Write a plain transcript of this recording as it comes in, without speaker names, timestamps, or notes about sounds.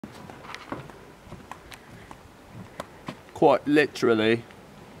Quite literally.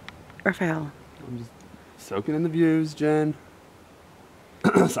 Raphael. I'm just soaking in the views, Jen.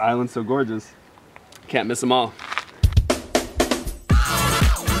 This island's so gorgeous. Can't miss them all.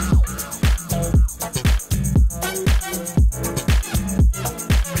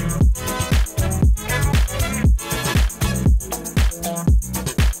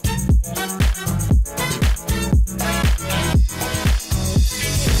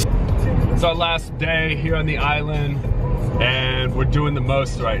 It's our last day here on the island and we're doing the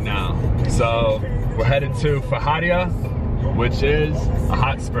most right now. So we're headed to Ferraria, which is a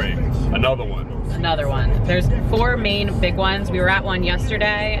hot spring. Another one. Another one. There's 4 main big ones. We were at one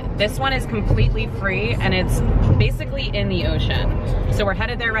yesterday. This one is completely free and it's basically in the ocean. So we're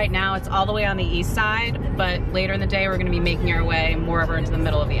headed there right now. It's all the way on the east side, but later in the day we're gonna be making our way more over into the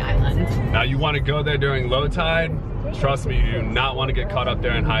middle of the island. Now you wanna go there during low tide. Trust me, you do not want to get caught up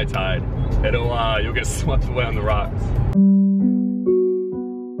there in high tide. You'll get swept away on the rocks.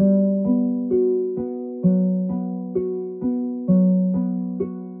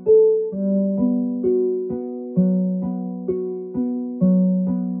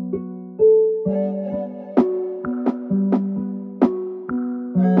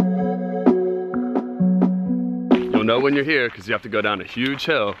 You'll know when you're here because you have to go down a huge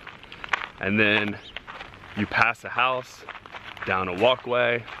hill and then you pass a house, down a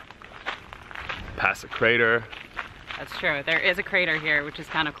walkway, past a crater. That's true. There is a crater here, which is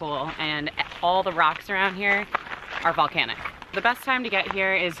kind of cool, and all the rocks around here are volcanic. The best time to get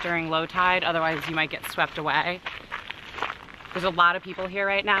here is during low tide, otherwise you might get swept away. There's a lot of people here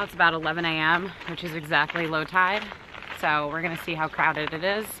right now. It's about 11 a.m., which is exactly low tide. So we're gonna see how crowded it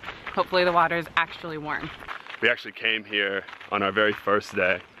is. Hopefully the water is actually warm. We actually came here on our very first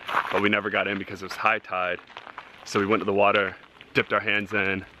day, but we never got in because it was high tide. So we went to the water, dipped our hands in,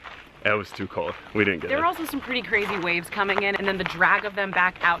 and it was too cold. We didn't get in. There were also some pretty crazy waves coming in, and then the drag of them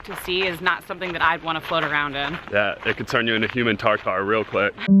back out to sea is not something that I'd want to float around in. Yeah, it could turn you into human tar tar real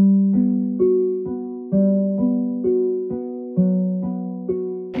quick.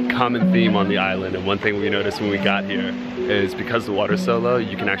 Common theme on the island, and one thing we noticed when we got here is because the water's so low,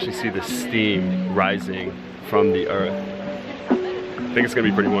 you can actually see the steam rising from the earth. I think it's gonna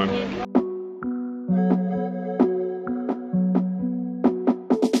be pretty warm.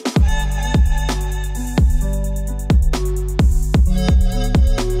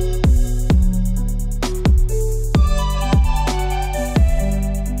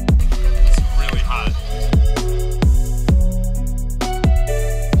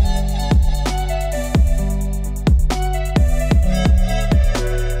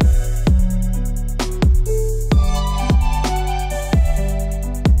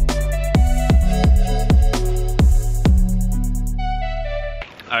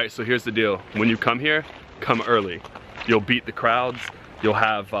 Alright, so here's the deal. When you come here, come early. You'll beat the crowds. You'll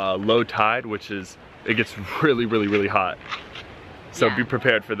have low tide, which is, it gets really, really, really hot. So yeah. Be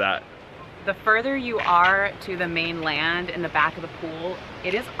prepared for that. The further you are to the main land in the back of the pool,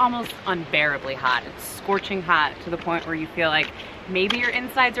 it is almost unbearably hot. It's scorching hot to the point where you feel like maybe your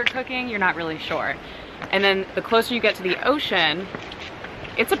insides are cooking, you're not really sure. And then the closer you get to the ocean,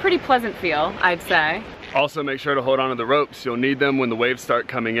 it's a pretty pleasant feel, I'd say. Also make sure to hold on to the ropes. You'll need them when the waves start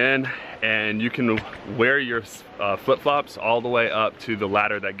coming in, and you can wear your flip-flops all the way up to the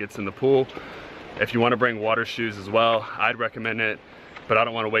ladder that gets in the pool. If you want to bring water shoes as well, I'd recommend it, but I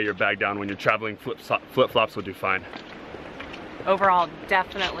don't want to weigh your bag down when you're traveling. Flip-flops will do fine. Overall,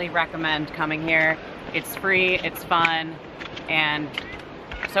 definitely recommend coming here. It's free, it's fun, and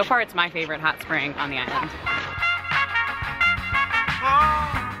so far it's my favorite hot spring on the island.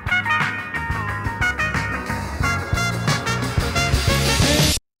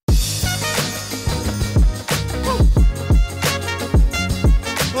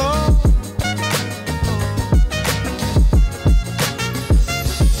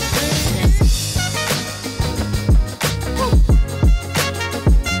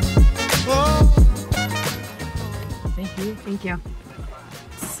 Thank you.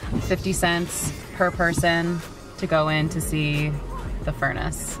 It's 50 cents per person to go in to see the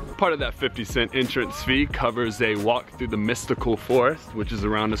furnace. Part of that 50-cent entrance fee covers a walk through the mystical forest, which is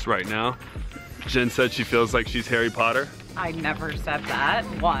around us right now. Jen said she feels like she's Harry Potter. I never said that,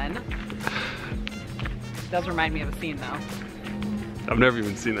 one. Does remind me of a scene though. I've never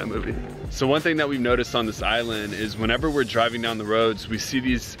even seen that movie. So one thing that we've noticed on this island is whenever we're driving down the roads, we see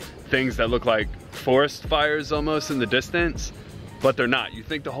these things that look like forest fires almost in the distance, but they're not. You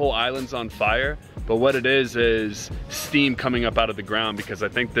think the whole island's on fire, but what it is steam coming up out of the ground, because I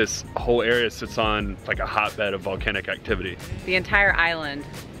think this whole area sits on like a hotbed of volcanic activity. The entire island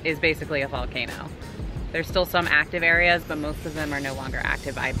is basically a volcano. There's still some active areas, but most of them are no longer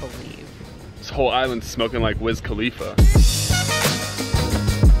active, I believe. This whole island's smoking like Wiz Khalifa.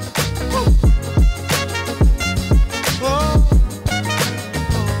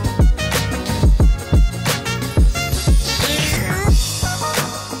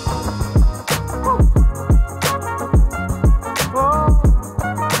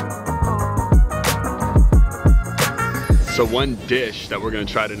 So one dish that we're gonna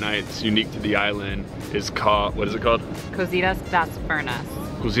try tonight that's unique to the island is called, what is it called? Cozido das Furnas.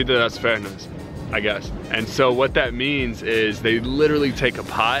 Cozido das Furnas, I guess. And so what that means is they literally take a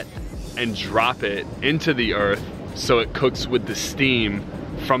pot and drop it into the earth so it cooks with the steam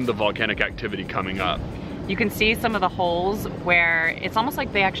from the volcanic activity coming up. You can see some of the holes where it's almost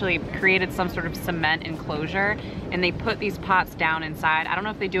like they actually created some sort of cement enclosure and they put these pots down inside. I don't know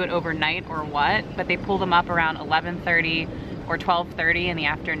if they do it overnight or what, but they pull them up around 11:30 or 12:30 in the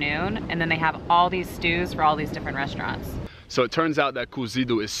afternoon, and then they have all these stews for all these different restaurants. So it turns out that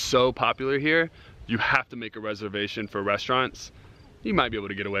cozido is so popular here, you have to make a reservation for restaurants. You might be able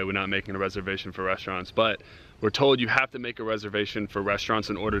to get away with not making a reservation for restaurants, but we're told you have to make a reservation for restaurants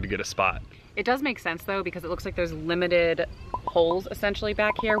in order to get a spot. It does make sense though, because it looks like there's limited holes essentially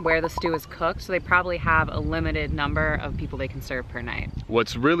back here where the stew is cooked, so they probably have a limited number of people they can serve per night.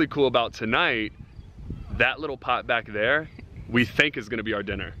 What's really cool about tonight, that little pot back there, we think is gonna be our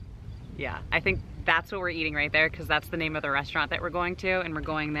dinner. Yeah, I think that's what we're eating right there, because that's the name of the restaurant that we're going to, and we're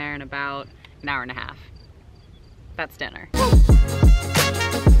going there in about an hour and a half. That's dinner.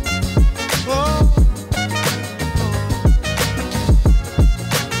 Oh.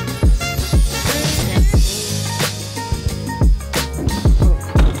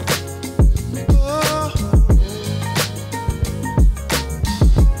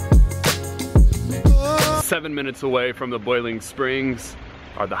 7 minutes away from the boiling springs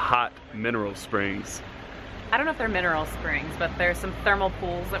are the hot mineral springs. I don't know if they're mineral springs, but there's some thermal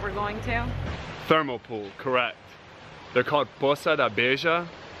pools that we're going to. Thermal pool, correct. They're called Poça da Beija,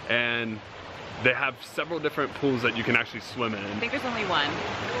 and they have several different pools that you can actually swim in. I think there's only one.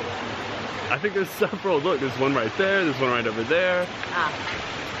 I think there's several. Look, there's one right there, there's one right over there. Ah,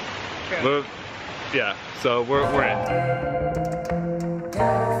 true. Well, yeah, so we're in.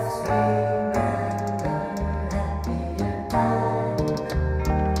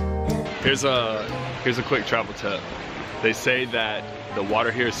 Here's a quick travel tip. They say that the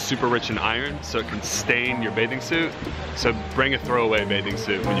water here is super rich in iron, so it can stain your bathing suit. So bring a throwaway bathing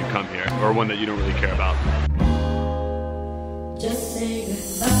suit when you come here, or one that you don't really care about. Just say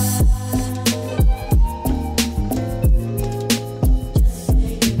goodbye.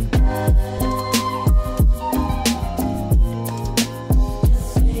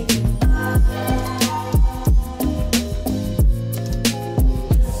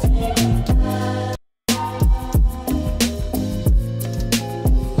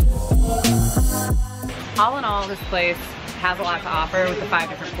 All in all, this place has a lot to offer with the 5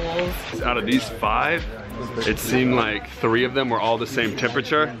 different pools. Out of these 5, it seemed like 3 of them were all the same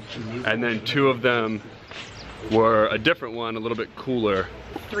temperature, and then 2 of them were a different one, a little bit cooler.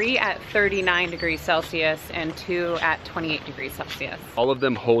 3 at 39 degrees Celsius and 2 at 28 degrees Celsius. All of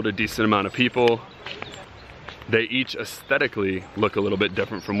them hold a decent amount of people. They each aesthetically look a little bit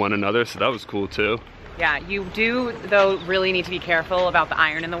different from one another, so that was cool too. Yeah, you do, though, really need to be careful about the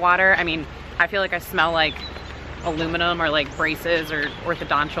iron in the water. I mean, I feel like I smell like aluminum or like braces or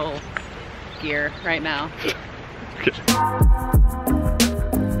orthodontal gear right now. Okay.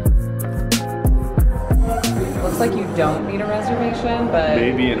 Looks like you don't need a reservation, but...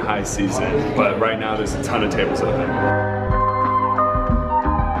 Maybe in high season, but right now there's a ton of tables open.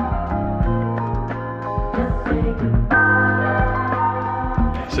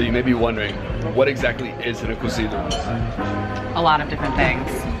 So you may be wondering, what exactly is in a cozido? A lot of different things.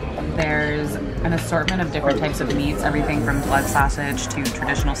 There's an assortment of different types of meats, everything from blood sausage to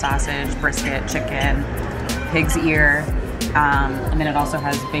traditional sausage, brisket, chicken, pig's ear, and then it also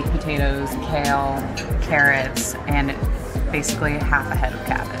has baked potatoes, kale, carrots, and basically half a head of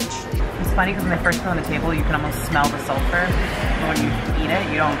cabbage. It's funny because when they first put it on the table, you can almost smell the sulfur, but when you eat it,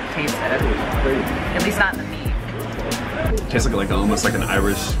 you don't taste it. At least not in the meat. It tastes like almost like an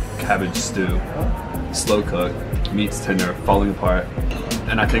Irish cabbage stew. Slow cook, meat's tender, falling apart.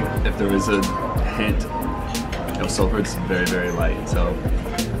 And I think if there is a hint of sulfur, it's very, very light. So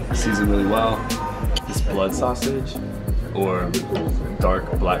seasoned really well. This blood sausage or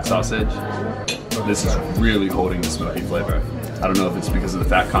dark black sausage, this is really holding the smoky flavor. I don't know if it's because of the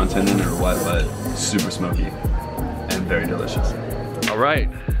fat content in it or what, but super smoky and very delicious. All right,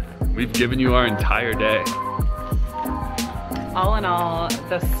 we've given you our entire day. All in all,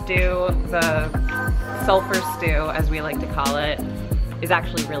 the stew, the sulphur stew, as we like to call it, is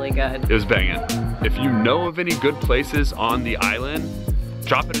actually really good. It was banging. If you know of any good places on the island,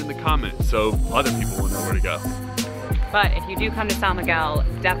 drop it in the comments so other people will know where to go. But if you do come to São Miguel,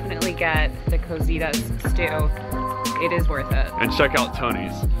 definitely get the Cozido stew. It is worth it. And check out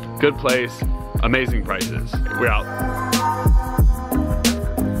Tony's. Good place, amazing prices. We're out.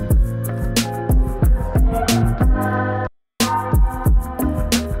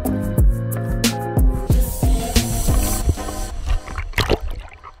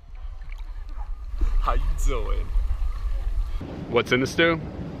 How you doing? What's in the stew?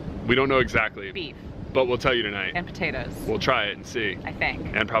 We don't know exactly. Beef. But we'll tell you tonight. And potatoes. We'll try it and see. I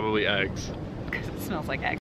think. And probably eggs. Because it smells like eggs.